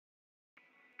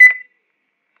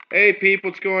Hey people,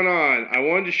 what's going on? I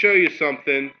wanted to show you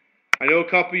something. I know a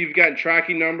couple of you've gotten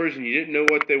tracking numbers and you didn't know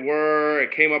what they were.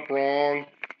 It came up wrong.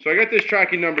 So I got this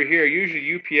tracking number here.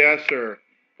 Usually UPS or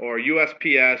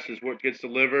USPS is what gets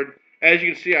delivered. As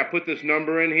you can see, I put this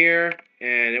number in here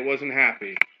and it wasn't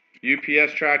happy.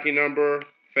 UPS tracking number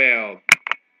failed.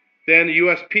 Then the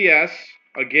USPS,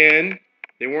 again,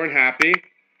 they weren't happy.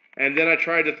 And then I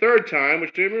tried the third time,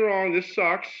 which don't get me wrong, this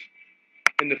sucks.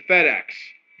 And the FedEx.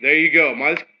 There you go.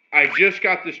 I just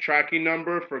got this tracking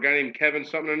number for a guy named Kevin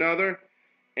something or another,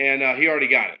 and he already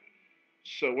got it.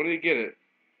 So when did he get it?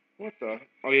 What the?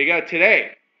 Oh, he got it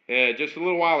today, just a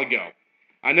little while ago.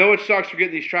 I know it sucks for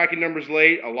getting these tracking numbers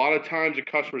late. A lot of times the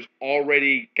customer's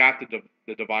already got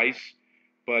the device,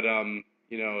 but it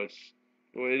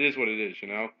is what it is,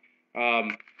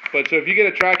 But so if you get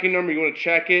a tracking number, you want to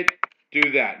check it,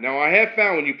 do that. Now I have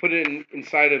found when you put it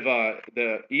inside of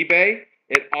the eBay,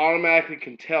 it automatically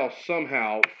can tell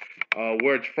somehow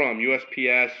where it's from,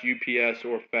 USPS, UPS,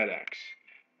 or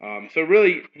FedEx. So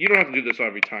really, you don't have to do this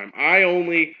every time. I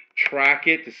only track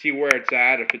it to see where it's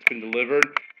at, if it's been delivered,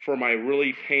 for my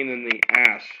really pain in the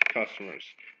ass customers.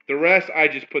 The rest, I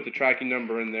just put the tracking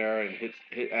number in there and hit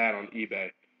add on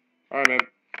eBay. All right, man.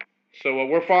 So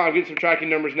we're fine. I'm getting some tracking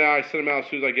numbers now. I send them out as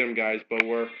soon as I get them, guys. But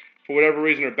for whatever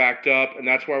reason, are backed up, and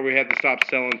that's why we had to stop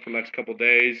selling for the next couple of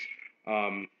days.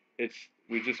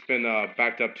 We've just been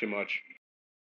backed up too much.